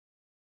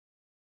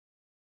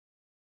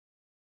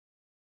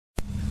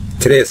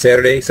Today is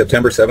Saturday,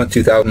 September 7th,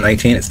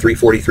 2019. It's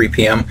 3:43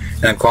 p.m.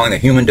 and I'm calling the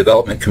Human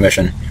Development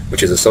Commission,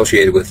 which is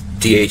associated with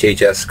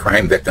DHHS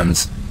crime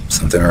victims,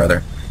 something or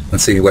other.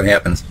 Let's see what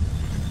happens.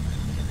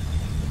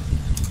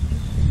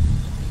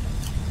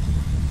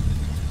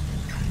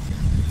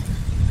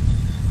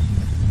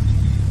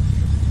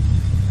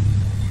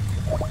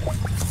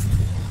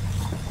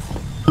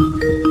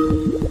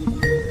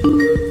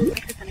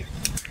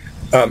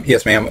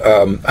 Yes, ma'am.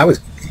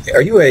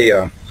 Are you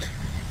a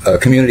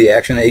community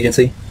action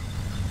agency?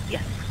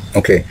 Yes.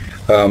 Okay.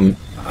 I'm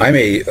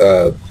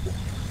a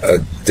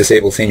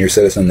disabled senior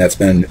citizen that's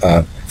been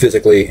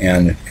physically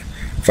and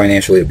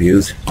financially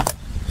abused,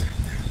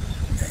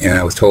 and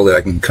I was told that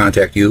I can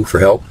contact you for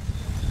help.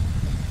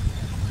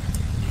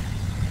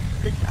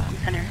 This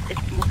center is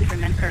mostly for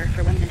men, or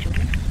for women and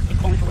children.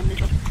 It's only for women and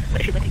children.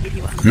 But if you'd like to give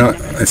you No,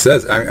 it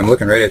says, I'm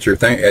looking right at your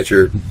thing, at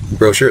your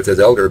brochure. It says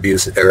elder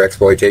abuse or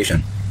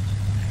exploitation.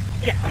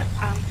 Yes.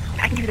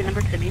 I can give you the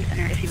number to the main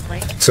center if you would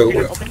like. So,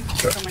 they're open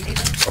until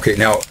Mondays. Okay,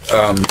 now,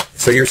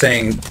 so you're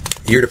saying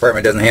your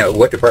department doesn't handle,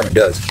 what department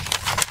does?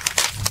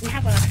 We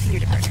have a senior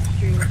department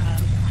through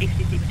HCC, which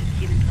is the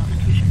Human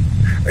Development Commission.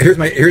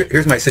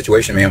 Here's my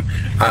situation, ma'am.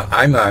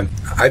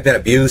 I've been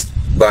abused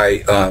by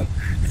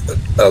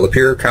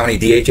Lapeer County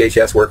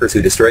DHHS workers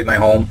who destroyed my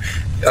home,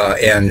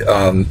 and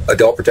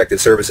Adult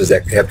Protective Services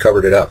that have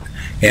covered it up.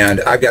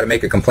 And I've got to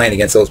make a complaint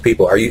against those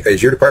people.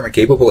 Is your department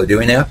capable of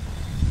doing that?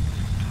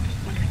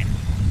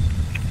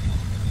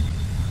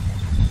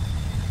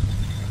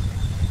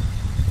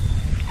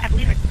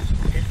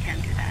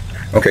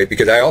 Okay,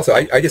 because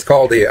I just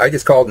called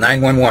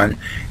 911,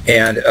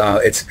 and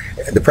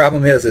the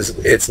problem is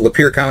it's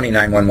Lapeer County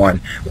 911,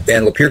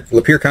 and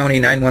Lapeer County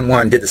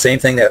 911 did the same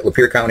thing that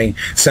Lapeer County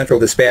Central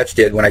Dispatch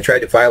did when I tried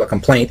to file a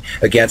complaint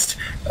against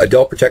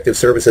Adult Protective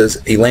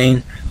Services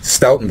Elaine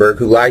Stoutenberg,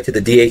 who lied to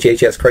the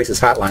DHHS crisis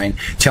hotline,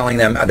 telling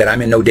them that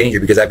I'm in no danger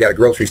because I've got a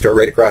grocery store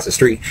right across the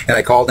street. And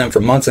I called them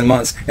for months and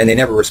months, and they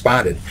never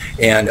responded.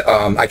 And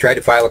I tried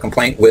to file a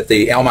complaint with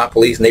the Almont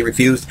police, and they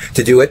refused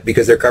to do it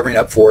because they're covering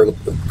up for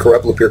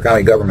corrupt Lapeer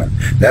County government.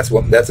 That's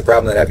the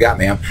problem that I've got,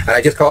 ma'am. And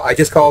I just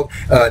called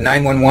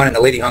 911, and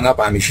the lady hung up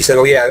on me. She said,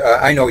 "Oh yeah,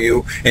 I know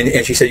you,"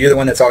 and she said, "You're the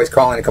one that's always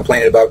calling and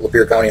complaining about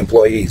Lapeer County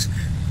employees."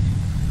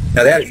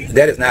 Now that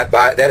is not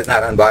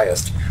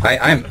unbiased.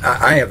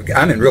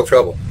 I'm in real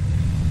trouble.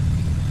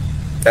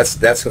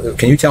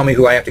 Can you tell me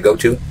who I have to go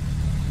to?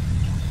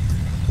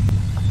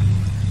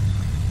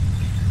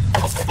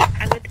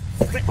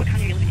 What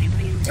county are you living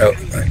in? Oh,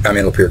 I'm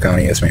in Lapeer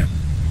County, yes, ma'am.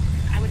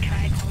 I would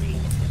try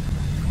calling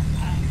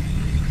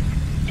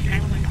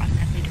 911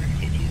 automatically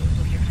directs you to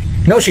Lapeer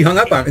County. No, she hung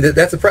up on me.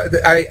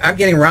 I'm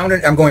getting round.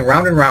 I'm going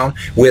round and round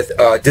with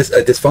a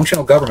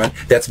dysfunctional government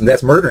that's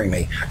murdering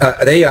me.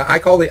 I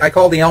call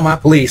the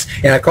Almont police,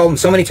 and I've called them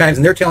so many times,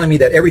 and they're telling me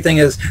that everything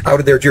is out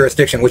of their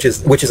jurisdiction, which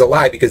is a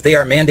lie, because they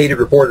are mandated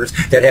reporters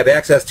that have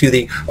access to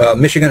the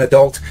Michigan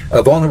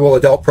Vulnerable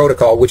Adult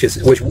Protocol, which is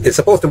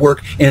supposed to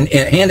work hand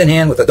in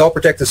hand with Adult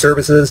Protective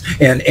Services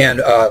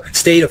and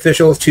state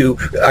officials to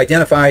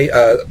identify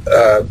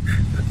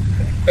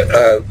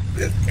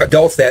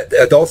adults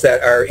that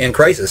are in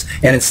crisis,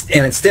 and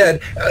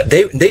instead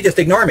they just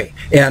ignore me.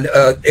 And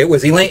it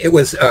was Elaine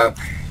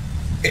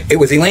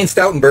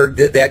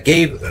Stoutenberg that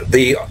gave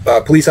the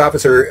police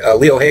officer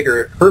Leo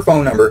Hager her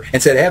phone number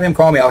and said, "Have him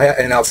call me,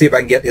 and I'll see if I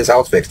can get his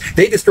house fixed."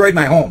 They destroyed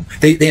my home.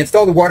 They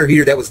installed a water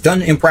heater that was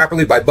done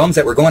improperly by bums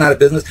that were going out of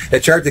business,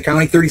 that charged the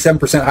county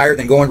 37% higher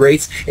than going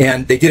rates,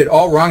 and they did it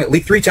all wrong. It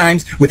leaked 3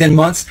 times within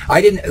months. I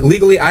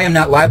am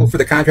not liable for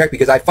the contract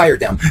because I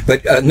fired them,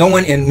 but no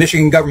one in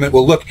Michigan government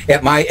will look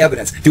at my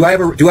evidence. Do I have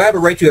a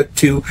right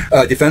to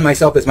defend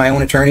myself as my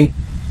own attorney?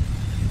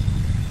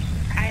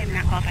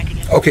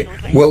 Okay,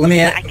 well, let me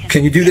ask,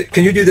 can you do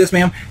this,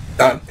 ma'am?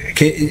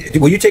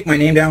 Will you take my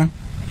name down?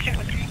 Sure,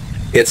 what's your name?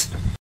 It's...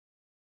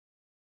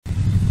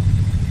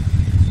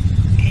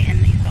 Okay,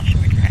 and you spell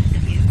short for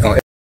SW. Oh,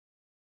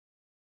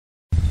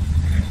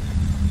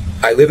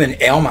 I live in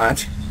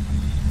Almont,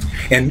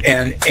 and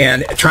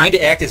trying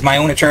to act as my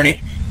own attorney,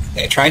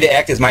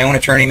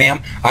 ma'am.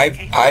 I've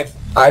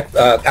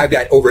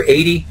got over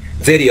 80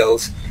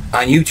 videos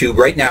on YouTube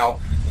right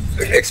now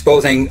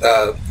exposing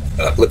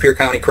Lapeer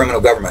County criminal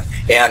government,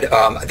 and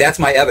that's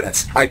my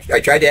evidence. I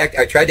tried to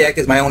act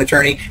as my own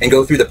attorney and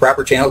go through the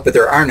proper channels, but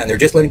there are none. They're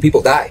just letting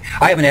people die.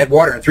 I haven't had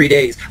water in 3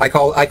 days. I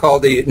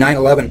called the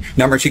 911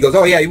 number, and she goes,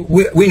 "Oh yeah,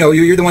 we know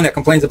you. You're the one that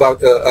complains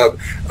about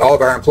all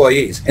of our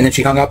employees." And then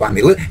she hung up on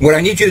me. What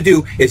I need you to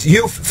do is,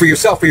 for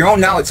yourself, for your own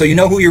knowledge, so you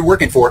know who you're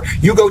working for,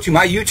 you go to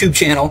my YouTube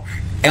channel,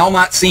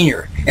 Almont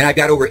Senior, and I've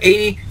got over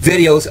 80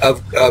 videos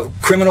of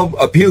criminal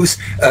abuse.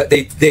 What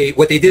they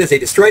did is they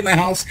destroyed my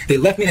house. They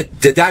left me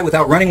to die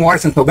without running water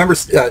since November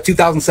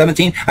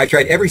 2017. I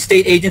tried every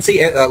state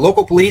agency,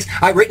 local police.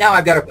 Right now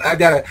I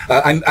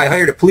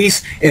hired a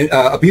police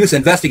abuse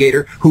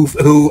investigator who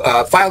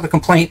filed a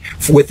complaint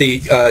with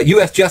the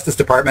U.S. Justice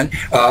Department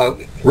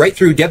right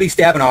through Debbie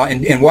Stabenow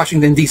in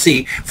Washington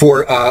D.C.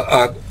 for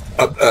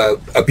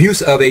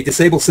abuse of a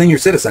disabled senior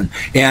citizen.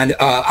 And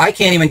I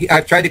can't even,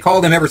 I've tried to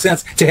call them ever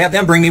since to have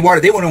them bring me water.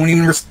 They won't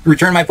even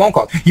return my phone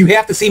calls. You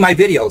have to see my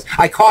videos.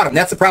 I caught them.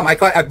 That's the problem.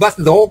 I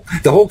busted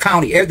the whole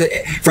county,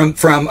 from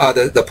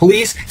the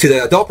police to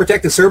the Adult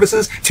Protective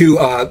Services to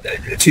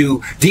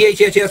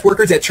DHHS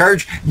workers that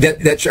charge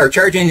the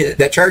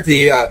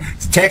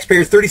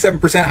taxpayers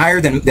 37%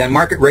 higher than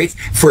market rates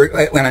for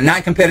when a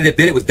non-competitive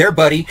bid. It was their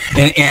buddy,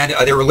 and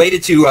they're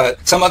related to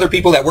some other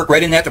people that work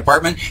right in that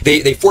department.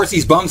 They forced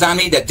these bums on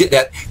me that did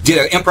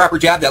an improper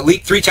job, that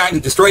leaked 3 times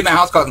and destroyed my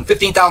house, causing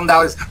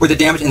 $15,000 worth of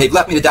damage, and they've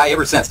left me to die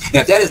ever since. And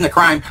if that isn't a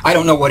crime, I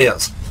don't know what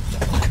is.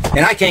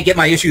 And I can't get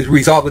my issues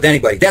resolved with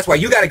anybody. That's why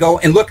you got to go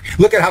and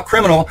look at how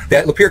criminal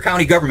that Lapeer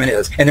County government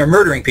is, and they're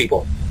murdering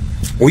people.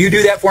 Will you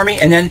do that for me?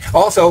 And then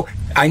also,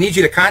 I need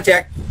you to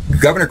contact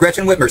Governor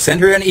Gretchen Whitmer.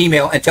 Send her an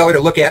email and tell her to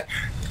look at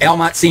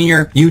Almont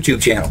Senior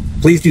YouTube channel.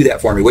 Please do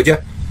that for me, would you?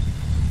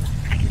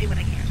 I can do what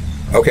I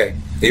can. Okay.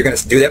 You're going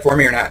to do that for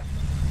me or not?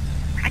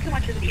 I can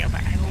watch the video,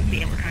 but I won't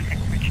be able to contact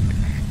Gretchen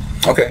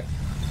Whitmer. Okay.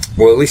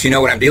 Well, at least you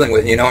know what I'm dealing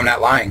with, and you know I'm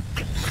not lying.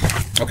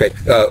 Okay.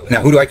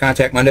 Now, who do I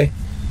contact Monday?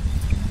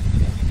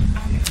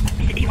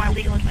 Do you want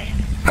legal advice?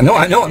 I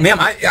know, ma'am.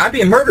 I'm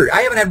being murdered.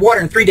 I haven't had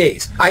water in 3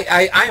 days.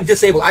 I am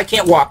disabled. I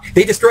can't walk.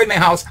 They destroyed my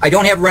house. I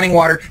don't have running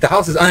water. The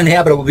house is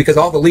uninhabitable because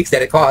of all the leaks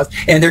that it caused,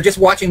 and they're just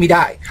watching me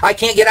die. I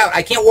can't get out.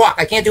 I can't walk.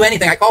 I can't do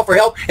anything. I call for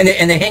help, and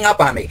they hang up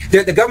on me.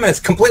 The government is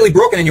completely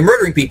broken, and you're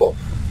murdering people.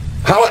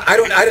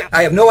 I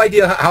have no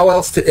idea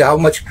how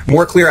much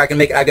more clear I can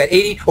make it. I've got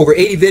over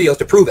 80 videos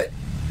to prove it.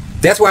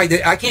 That's why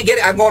I can't get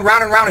it. I'm going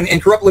round and round in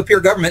corrupt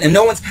Lapeer government, and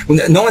no one's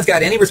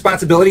got any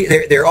responsibility.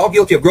 They're all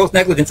guilty of gross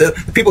negligence. The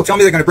people tell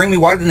me they're going to bring me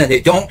water, and then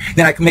they don't.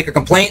 Then I can make a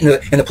complaint,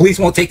 and the police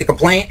won't take the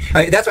complaint.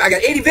 That's why I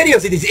got 80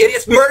 videos of these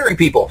idiots murdering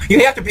people.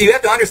 You have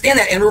to understand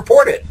that and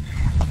report it.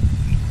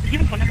 Do you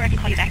have a phone number I can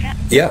call you back at?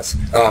 Yes,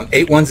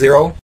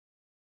 810.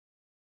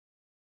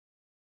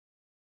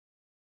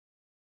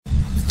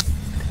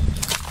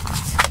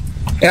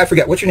 Yeah, I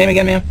forgot. What's your name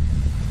again, ma'am?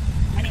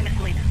 My name is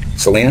Selena.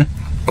 Selena?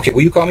 Okay,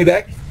 will you call me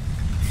back?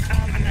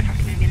 I'm going to talk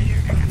to my manager,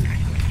 and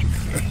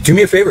I'm going to... Do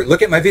me a favor.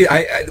 Look at my video.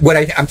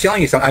 I'm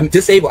telling you something. I'm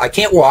disabled. I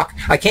can't walk.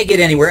 I can't get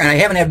anywhere, and I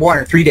haven't had water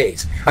in 3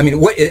 days. I mean,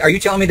 what are you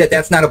telling me that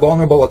that's not a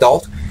vulnerable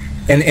adult?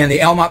 And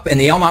the Almont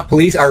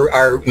police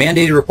are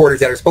mandated reporters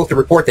that are supposed to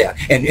report that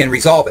and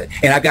resolve it.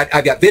 And I've got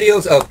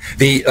videos of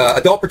the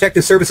Adult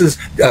Protective Services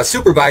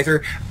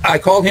supervisor. I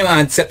called him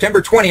on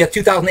September 20th,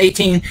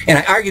 2018, and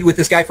I argued with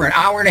this guy for an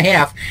hour and a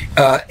half.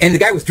 And the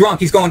guy was drunk.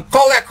 He's going,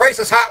 "Call that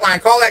crisis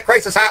hotline! Call that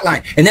crisis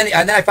hotline!" And then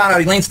I found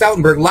out Elaine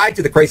Stoutenberg lied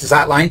to the crisis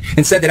hotline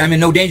and said that I'm in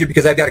no danger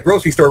because I've got a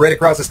grocery store right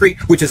across the street,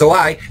 which is a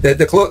lie.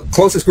 The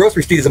closest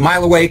grocery street is a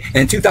mile away. And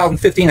in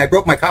 2015, I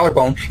broke my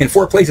collarbone in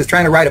 4 places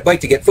trying to ride a bike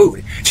to get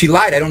food. She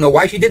lied. I don't know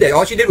why she did that.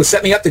 All she did was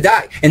set me up to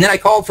die. And then I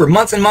called for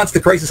months and months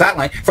the crisis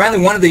hotline. Finally,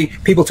 one of the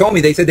people told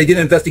me, they said they did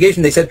an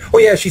investigation. They said, "Oh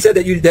yeah, she said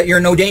that you're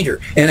in no danger."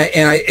 And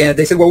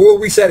they said, "Well, we'll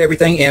reset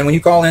everything, and when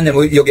you call in, then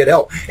you'll get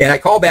help." And I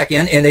called back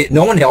in, and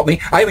no one helped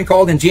me. I even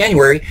called in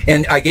January,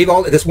 and I gave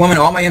this woman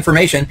all my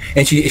information,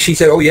 and she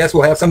said, "Oh yes,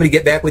 we'll have somebody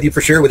get back with you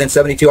for sure within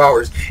 72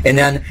 hours." And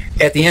then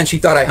at the end, she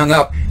thought I hung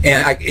up,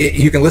 and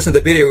you can listen to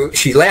the video.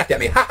 She laughed at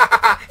me. Ha ha ha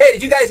ha! Hey,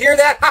 did you guys hear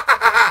that? Ha ha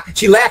ha ha!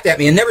 She laughed at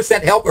me and never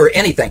sent help or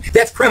anything.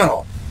 That's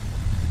criminal.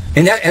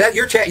 And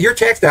your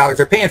tax dollars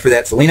are paying for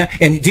that, Selena.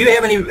 And do you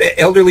have any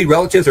elderly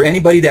relatives or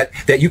anybody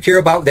that you care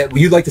about that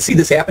you'd like to see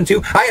this happen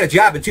to? I had a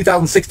job in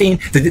 2016.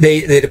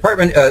 The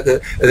department,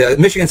 the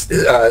Michigan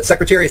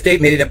Secretary of State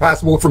made it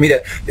impossible for me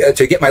to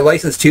get my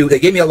license to. They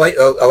gave me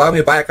allowed me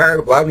to buy a car,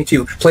 allowed me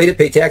to plate it,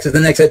 pay taxes.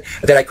 Then they said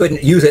that I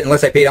couldn't use it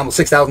unless I paid almost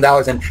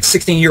 $6,000 in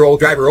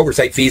 16-year-old driver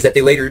oversight fees that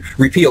they later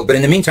repealed. But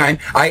in the meantime,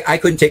 I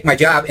couldn't take my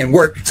job and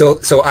work,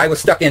 so I was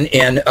stuck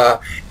in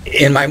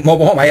my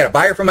mobile home. I had a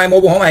buyer for my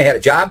mobile home. I had a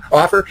job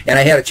offer, and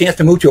I had a chance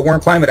to move to a warm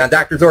climate on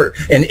doctor's order.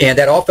 And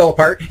that all fell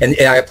apart, and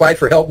I applied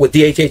for help with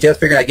DHHS,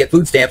 figuring I'd get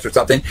food stamps or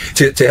something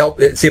to help,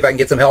 see if I can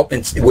get some help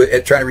in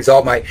trying to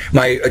resolve my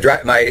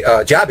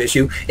job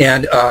issue.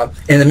 And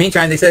in the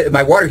meantime, they said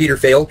my water heater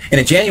failed,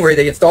 and in January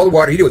they installed the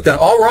water heater. It was done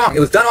all wrong.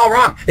 It was done all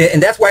wrong,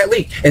 and that's why it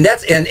leaked. And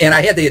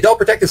I had the Adult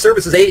Protective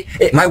Services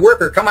my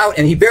worker come out,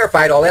 and he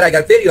verified all that. I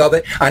got video of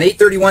it on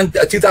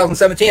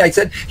 8/31/2017. I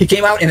said he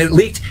came out and it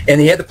leaked,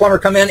 and he had the plumber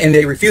come in, and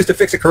they refused to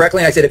fix it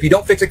correctly. And I said, if you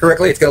don't fix it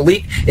correctly, it's going to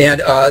leak.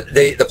 And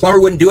the plumber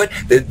wouldn't do it.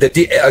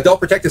 The Adult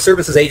Protective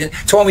Services agent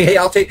told me, hey,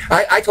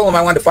 I told him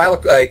I wanted to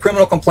file a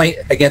criminal complaint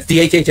against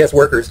DHHS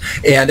workers,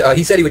 and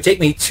he said he would take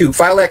me to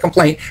file that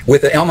complaint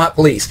with the Almont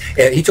police.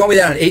 He told me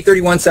that on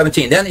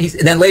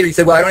 8/31/17. Then later he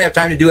said, well, I don't have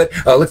time to do it.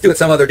 Let's do it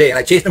some other day. And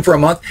I chased him for a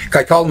month.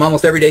 I called him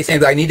almost every day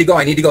saying, I need to go.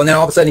 And then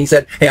all of a sudden he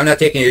said, hey, I'm not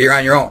taking you. You're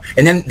on your own.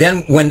 And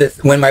then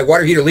when my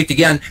water heater leaked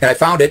again, and I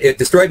found it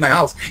destroyed my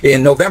house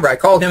in November. I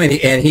called him,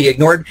 and he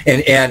ignored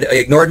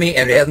me,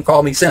 and hasn't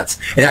called me since.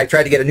 And I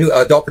tried to get a new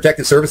Adult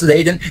Protective Services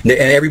agent, and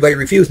everybody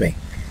refused me.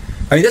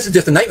 I mean, this is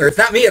just a nightmare. It's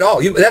not me at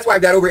all. That's why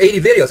I've got over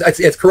 80 videos.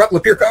 It's corrupt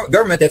Lapeer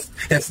government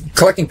that's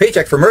collecting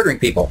paychecks for murdering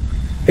people.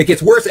 It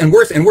gets worse and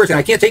worse and worse, and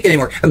I can't take it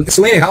anymore.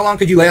 Selena, how long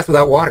could you last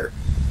without water?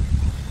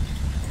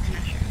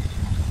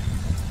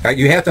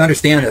 You have to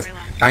understand this.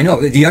 I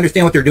know. Do you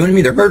understand what they're doing to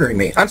me? They're murdering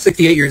me. I'm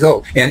 68 years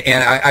old, and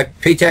I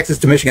pay taxes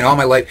to Michigan all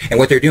my life, and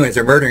what they're doing is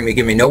they're murdering me,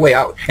 giving me no way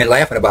out, and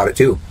laughing about it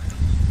too.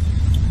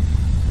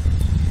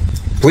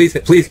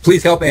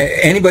 Please help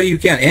anybody you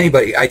can.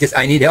 Anybody.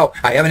 I need help.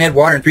 I haven't had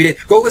water in 3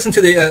 days. Go listen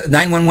to the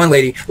 911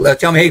 lady.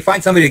 Tell me, hey,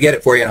 find somebody to get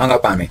it for you, and hung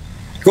up on me.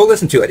 Go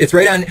listen to it. It's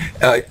right on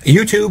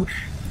YouTube,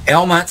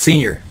 Almont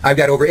Senior. I've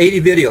got over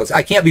 80 videos.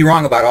 I can't be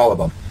wrong about all of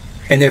them.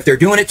 And if they're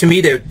doing it to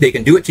me, they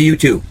can do it to you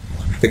too.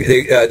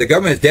 The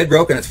government is dead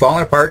broke and it's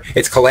falling apart.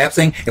 It's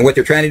collapsing, and what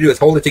they're trying to do is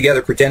hold it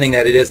together, pretending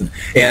that it isn't.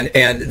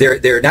 And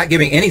they're not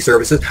giving any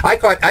services. I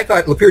caught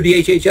Lapeer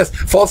DHHS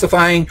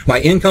falsifying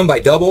my income by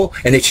double,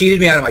 and they cheated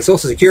me out of my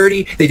Social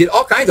Security. They did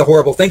all kinds of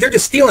horrible things. They're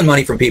just stealing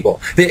money from people.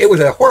 It was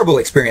a horrible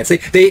experience.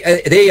 They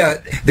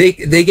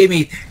gave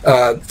me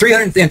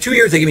 300 in 2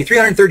 years. They gave me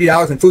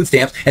 $330 in food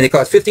stamps, and they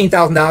caused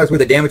 $15,000 worth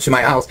of damage to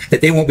my house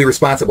that they won't be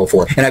responsible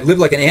for. And I've lived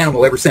like an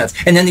animal ever since.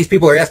 And then these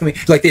people are asking me,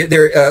 like the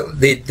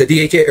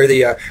DHA or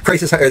the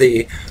crisis or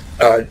the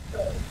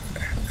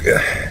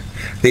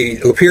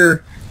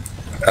Lapeer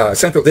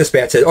Central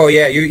Dispatch said, "Oh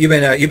yeah, you've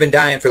been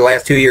dying for the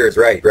last 2 years,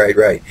 right."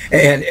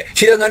 And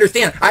she doesn't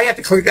understand. I have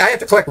to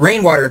collect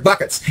rainwater in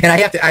buckets, and I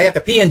have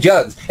to pee in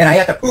jugs, and I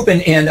have to poop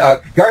in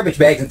garbage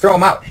bags and throw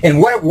them out. And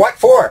what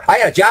for? I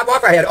had a job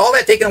offer. I had all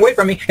that taken away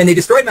from me, and they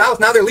destroyed my house.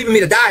 Now they're leaving me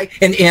to die,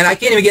 and I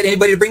can't even get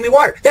anybody to bring me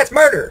water. That's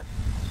murder.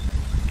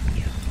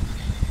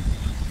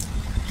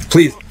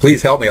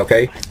 Please help me,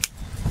 okay?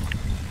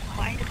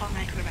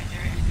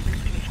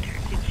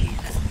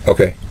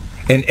 Okay,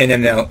 and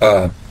then now,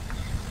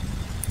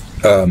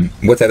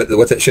 what's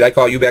that? Should I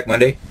call you back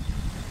Monday?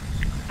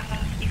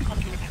 You can call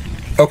the number back on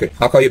Monday. Okay,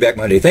 I'll call you back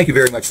Monday. Thank you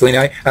very much,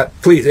 Selena.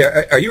 Please,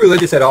 are you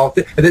religious at all?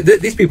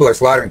 These people are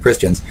slaughtering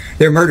Christians.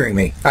 They're murdering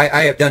me.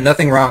 I have done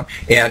nothing wrong,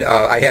 and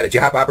I had a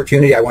job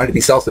opportunity. I wanted to be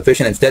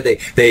self-sufficient. Instead,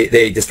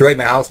 they destroyed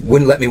my house,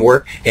 wouldn't let me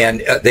work,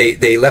 and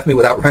they left me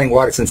without running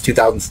water since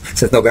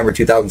November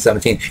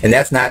 2017. And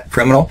that's not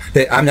criminal.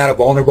 I'm not a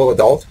vulnerable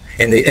adult.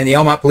 And the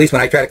Almont police,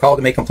 when I try to call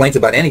to make complaints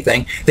about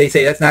anything, they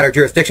say that's not our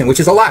jurisdiction, which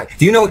is a lie.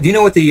 Do you know what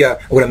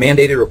what a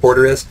mandated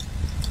reporter is?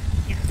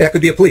 Yeah. That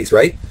could be a police,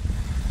 right?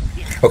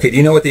 Yeah. Okay. Do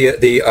you know what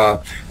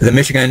the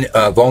Michigan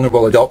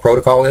Vulnerable Adult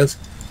Protocol is?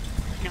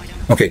 No, I don't.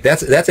 Okay,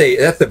 that's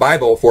the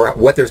Bible for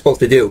what they're supposed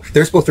to do.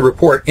 They're supposed to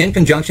report in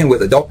conjunction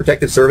with Adult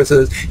Protective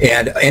Services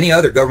and any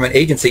other government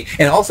agency,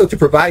 and also to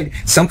provide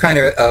some kind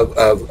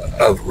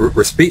of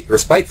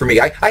respite for me.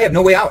 I have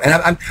no way out,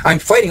 and I'm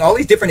fighting all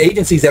these different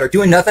agencies that are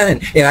doing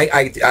nothing. And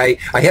I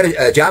had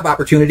a job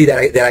opportunity that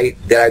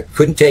I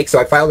couldn't take, so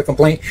I filed a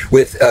complaint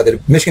with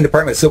the Michigan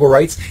Department of Civil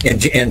Rights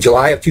in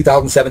July of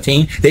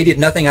 2017. They did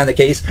nothing on the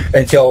case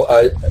until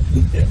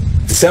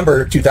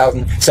December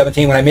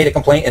 2017 when I made a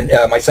complaint, and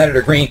my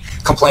Senator Green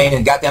complained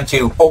and got them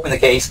to open the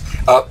case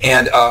up,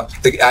 and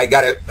I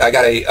got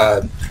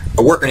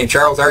a worker named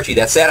Charles Archie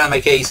that sat on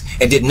my case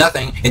and did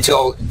nothing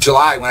until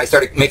July when I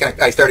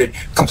started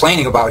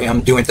complaining about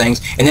him doing things.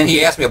 And then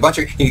he asked me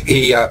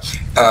he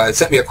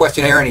sent me a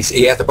questionnaire, and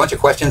he asked a bunch of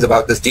questions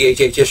about this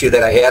DHH issue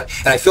that I had,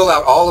 and I filled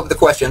out all of the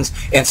questions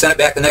and sent it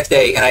back the next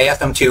day, and I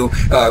asked him to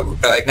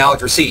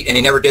acknowledge receipt, and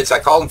he never did. So I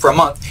called him for a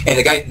month, and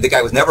the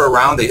guy was never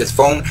around. His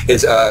phone,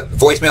 his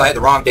voicemail had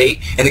the wrong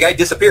date, and the guy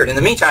disappeared. In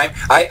the meantime,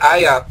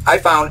 I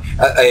found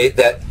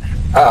that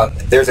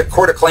there's a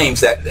Court of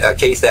Claims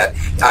case that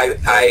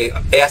I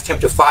asked him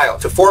to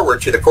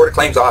forward to the Court of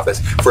Claims office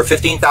for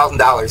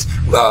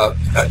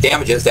 $15,000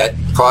 damages that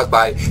caused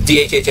by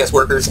DHHS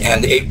workers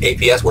and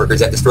APS workers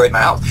that destroyed my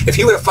house. If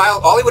he would have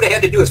filed, all he would have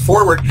had to do is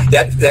forward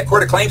that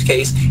Court of Claims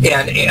case,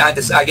 and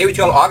I gave it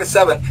to him August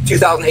 7,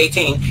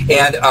 2018,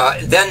 and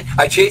then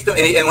I chased him,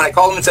 and when I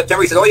called him in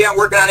September, he said, "Oh yeah, I'm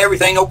working on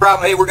everything, no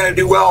problem, hey, we're going to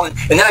do well." And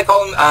then I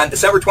called him on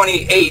December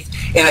 28th,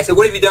 and I said,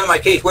 "What have you done in my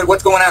case?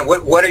 What's going on?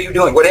 What are you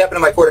doing? What happened to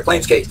my Court of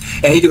Claims case?"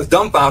 And he was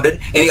dumbfounded,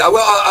 and he goes,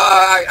 "Well,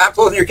 I'm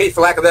closing your case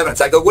for lack of evidence."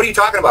 I go, "What are you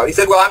talking about?" He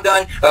said, "Well, I'm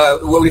done.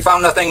 We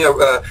found nothing.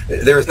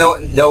 There's no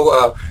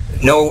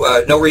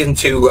reason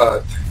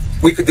to.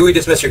 We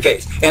dismiss your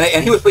case." And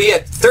he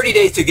had 30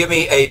 days to give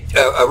me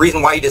a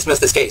reason why he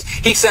dismissed this case.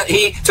 He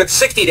took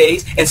 60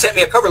 days and sent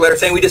me a cover letter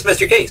saying we dismissed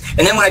your case.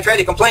 And then when I tried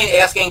to complain,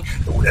 asking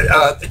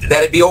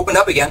that it be opened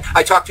up again,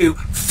 I talked to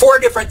 4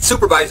 different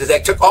supervisors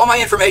that took all my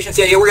information,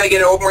 said, "Yeah, we're going to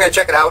get it open. We're going to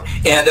check it out."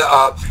 And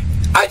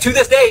to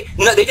this day,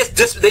 no, they just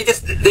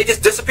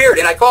disappeared.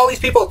 And I call these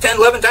people 10,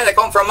 11 times. I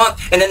call them for a month,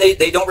 and then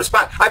they don't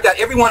respond. I've got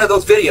every one of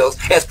those videos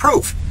as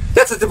proof.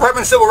 That's the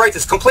Department of Civil Rights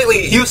is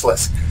completely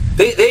useless.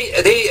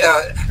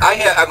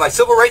 My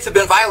civil rights have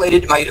been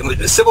violated. My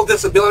civil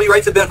disability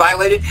rights have been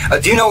violated.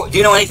 Do you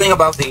know anything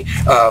about the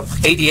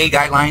ADA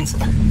guidelines?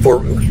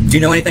 Do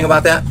you know anything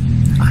about that?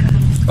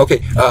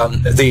 Okay,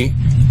 the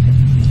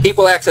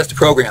equal access to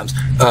programs.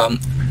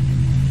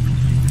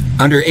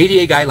 Under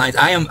ADA guidelines,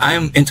 I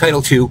am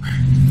entitled to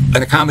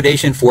an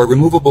accommodation for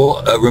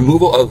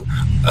removal of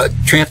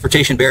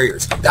transportation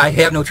barriers. I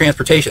have no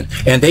transportation,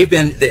 and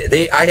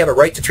I have a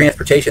right to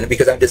transportation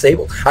because I'm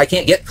disabled. I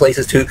can't get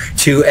places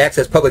to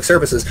access public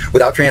services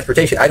without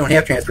transportation. I don't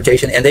have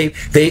transportation, and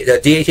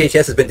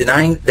DHHS has been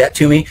denying that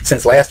to me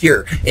since last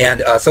year,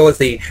 and so has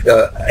the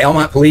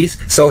Almont Police,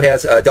 so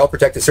has Adult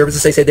Protective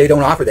Services. They say they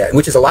don't offer that,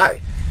 which is a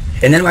lie.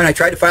 And then when I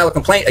tried to file a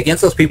complaint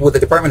against those people with the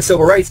Department of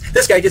Civil Rights,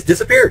 this guy just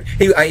disappeared.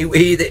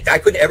 I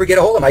couldn't ever get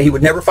a hold of him. He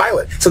would never file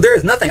it. So there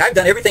is nothing. I've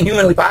done everything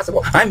humanly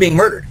possible. I'm being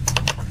murdered.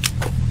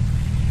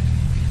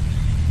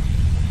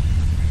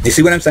 Do you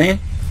see what I'm saying?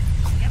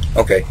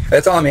 Okay,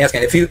 that's all I'm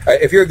asking. If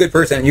you're a good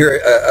person and you're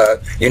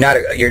not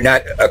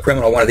a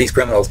criminal, one of these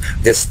criminals,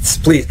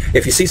 just please,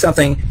 if you see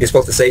something, you're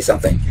supposed to say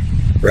something,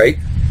 right?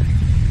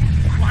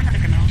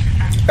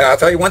 I'll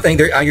tell you one thing.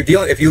 You're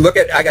dealing. If you look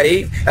at, I've got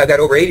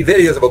over 80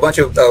 videos of a bunch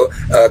of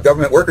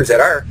government workers that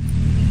are.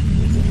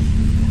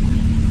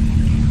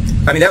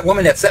 I mean, that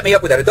woman that set me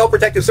up with that Adult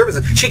Protective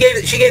Services, she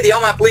gave the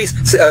Almont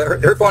Police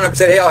her phone number,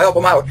 said, hey, I'll help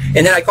them out.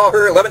 And then I called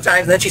her 11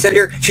 times, and then she said,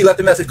 here, she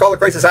left a message, call the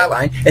crisis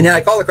hotline. And then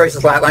I call the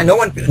crisis hotline, no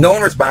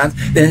one responds.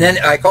 And then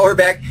I call her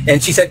back,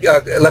 and she said,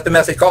 left a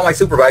message, call my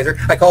supervisor.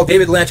 I called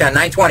David Lynch on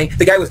 920.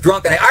 The guy was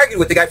drunk, and I argued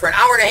with the guy for an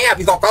hour and a half.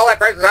 He's going to call that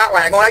crisis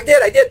hotline. I'm going,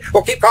 I did.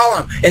 Well, keep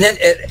calling him. And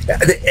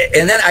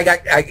then I got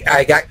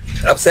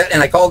upset,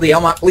 and I called the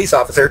Almont police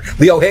officer,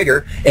 Leo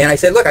Hager, and I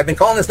said, look, I've been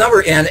calling this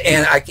number, and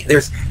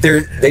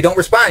they don't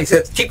respond. He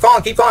said, keep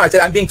calling. I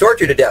said, I'm being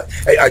tortured to death.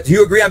 Do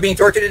you agree I'm being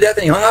tortured to death?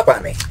 And he hung up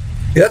on me.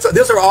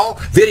 Those are all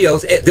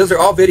videos. Those are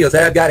all videos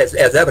that I've got as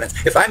evidence.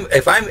 If I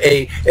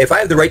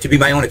have the right to be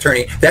my own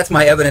attorney, that's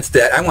my evidence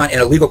that I want in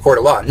a legal court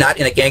of law,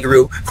 not in a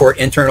kangaroo court,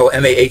 internal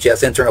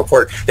MAHS internal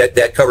court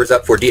that covers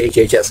up for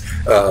DHHS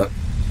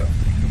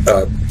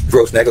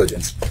gross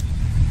negligence.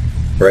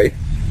 Right?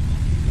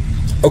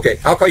 Okay,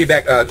 I'll call you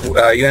back.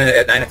 You in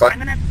at 9 o'clock? I'm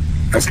gonna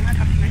talk to my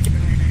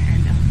supervisor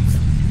and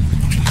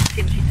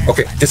see what she says.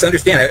 Okay, just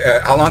understand.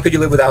 How long could you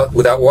live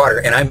without water?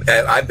 And I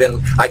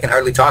can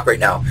hardly talk right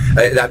now.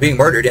 I'm being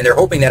murdered, and they're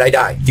hoping that I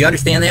die. Do you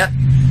understand that?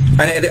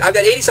 And I've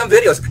got 80 some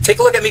videos. Take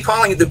a look at me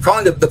calling the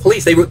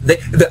police.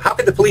 How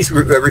could the police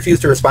refuse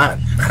to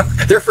respond?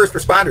 They're first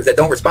responders that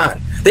don't respond.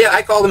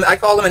 I called them,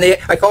 and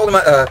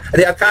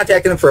I've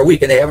contacted them for a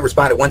week, and they haven't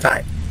responded one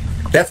time.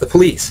 That's the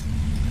police.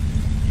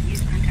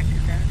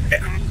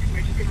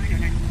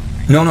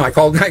 No, I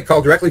called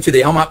directly to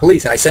the Almont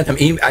Police, and I sent them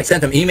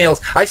emails.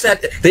 I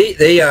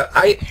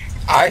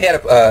had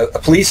a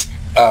police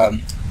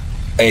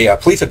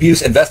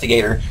abuse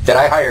investigator that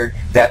I hired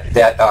that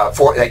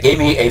gave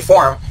me a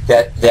form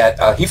that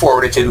he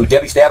forwarded to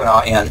Debbie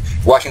Stabenow in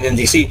Washington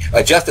D.C.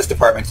 a Justice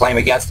Department claim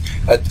against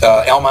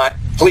Almont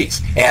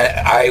Police, and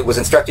I was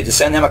instructed to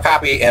send them a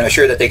copy and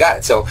assure that they got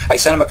it. So I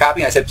sent them a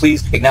copy, and I said,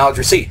 please acknowledge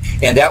receipt,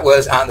 and that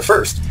was on the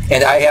 1st.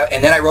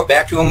 And then I wrote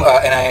back to them, and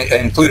I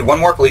included one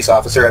more police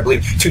officer, I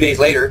believe 2 days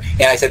later,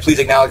 and I said, please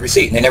acknowledge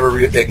receipt, and they never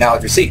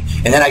acknowledged receipt.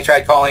 And then I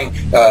tried calling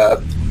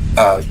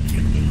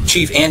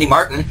Chief Andy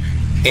Martin,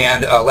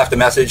 and left a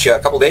message a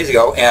couple days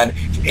ago, and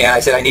I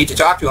said, I need to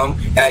talk to him,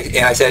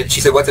 and I said, she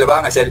said, what's it about?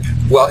 And I said,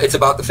 well, it's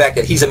about the fact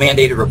that he's a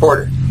mandated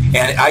reporter.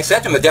 And I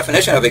sent him a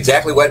definition of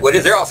exactly what it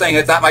is. They're all saying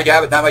it's not my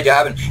job,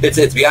 and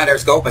it's beyond our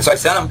scope. And so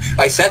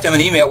I sent him an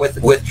email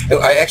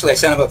I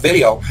sent him a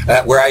video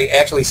where I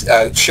actually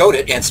showed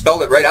it and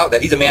spelled it right out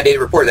that he's a mandated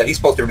reporter, that he's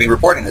supposed to be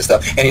reporting this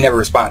stuff, and he never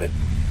responded.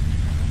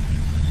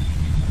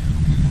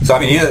 So I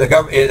mean, either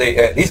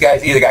these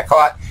guys either got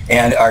caught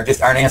and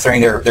aren't answering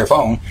their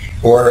phone,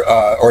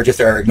 or just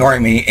are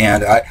ignoring me.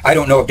 And I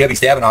don't know if Debbie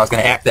Stabenow is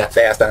going to act that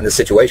fast on this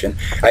situation.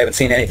 I haven't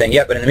seen anything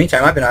yet, but in the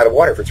meantime, I've been out of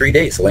water for 3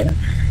 days, Selena.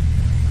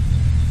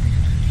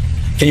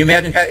 Can you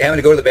imagine having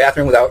to go to the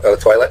bathroom without a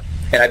toilet?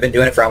 And I've been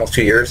doing it for almost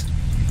 2 years.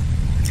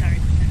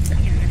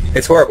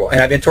 It's horrible, and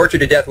I've been tortured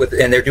to death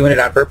and they're doing it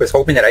on purpose,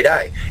 hoping that I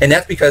die. And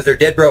that's because they're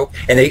dead broke,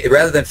 and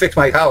rather than fix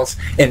my house,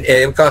 and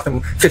it would cost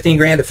them 15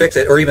 grand to fix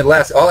it, or even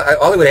less. All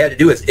they would have had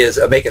to do is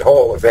make it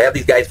whole. If I have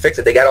these guys fix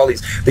it, they got all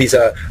these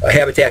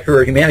Habitat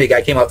for Humanity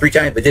guy came out 3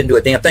 times but didn't do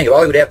a damn thing.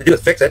 All they would have to do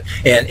is fix it,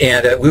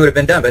 and we would have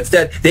been done. But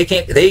instead, they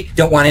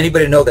don't want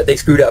anybody to know that they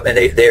screwed up, and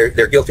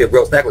they're guilty of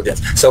gross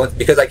negligence. So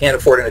because I can't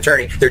afford an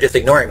attorney, they're just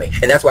ignoring me,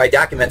 and that's why I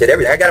documented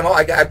everything. I got them all.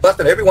 I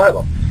busted every one of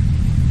them.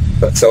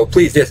 So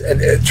please, just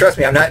trust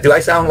me. I'm not. Do I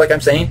sound like I'm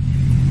sane?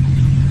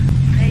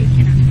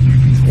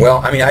 Well,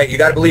 I mean, you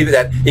got to believe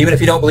that. Even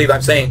if you don't believe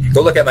I'm sane,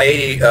 go look at my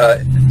 80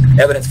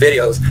 evidence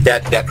videos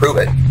that prove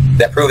it.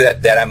 That prove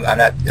that I'm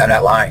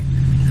not lying.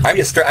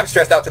 I'm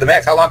stressed out to the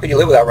max. How long can you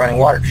live without running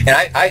water? And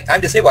I'm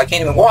disabled. I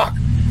can't even walk.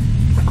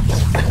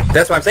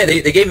 That's what I'm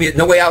saying. They gave me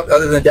no way out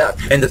other than death.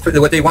 And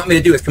what they want me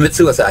to do is commit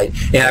suicide,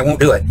 and I won't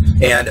do it.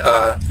 And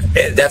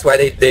that's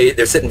why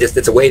they're sitting just.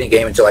 It's a waiting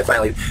game until I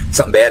finally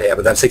something bad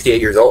happens. I'm 68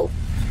 years old.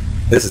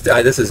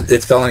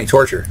 It's felony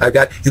torture.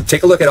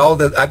 Take a look at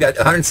I've got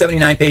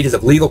 179 pages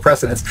of legal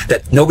precedents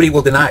that nobody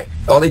will deny.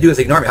 All they do is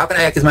ignore me. How can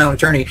I act as my own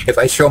attorney if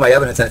I show my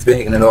evidence and it's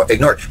being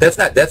ignored? That's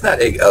not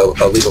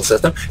a legal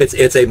system.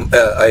 It's a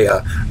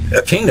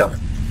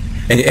kingdom,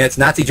 and it's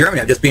Nazi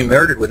Germany. I'm just being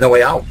murdered with no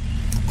way out.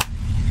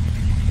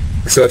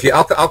 So if you,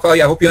 I'll call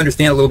you. I hope you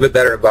understand a little bit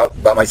better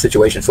about my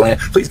situation, Selena.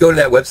 Please go to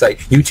that website,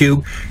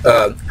 YouTube,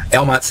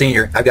 Almont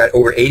Senior. I've got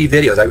over 80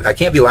 videos. I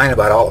can't be lying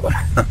about all of them.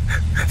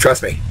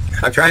 Trust me.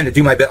 I'm trying to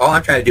do my best. All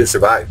I'm trying to do is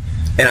survive.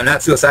 And I'm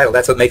not suicidal.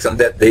 That's what makes them,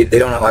 that they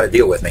don't know how to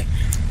deal with me.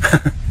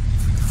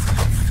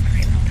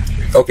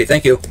 Okay,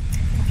 thank you.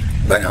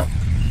 Bye now.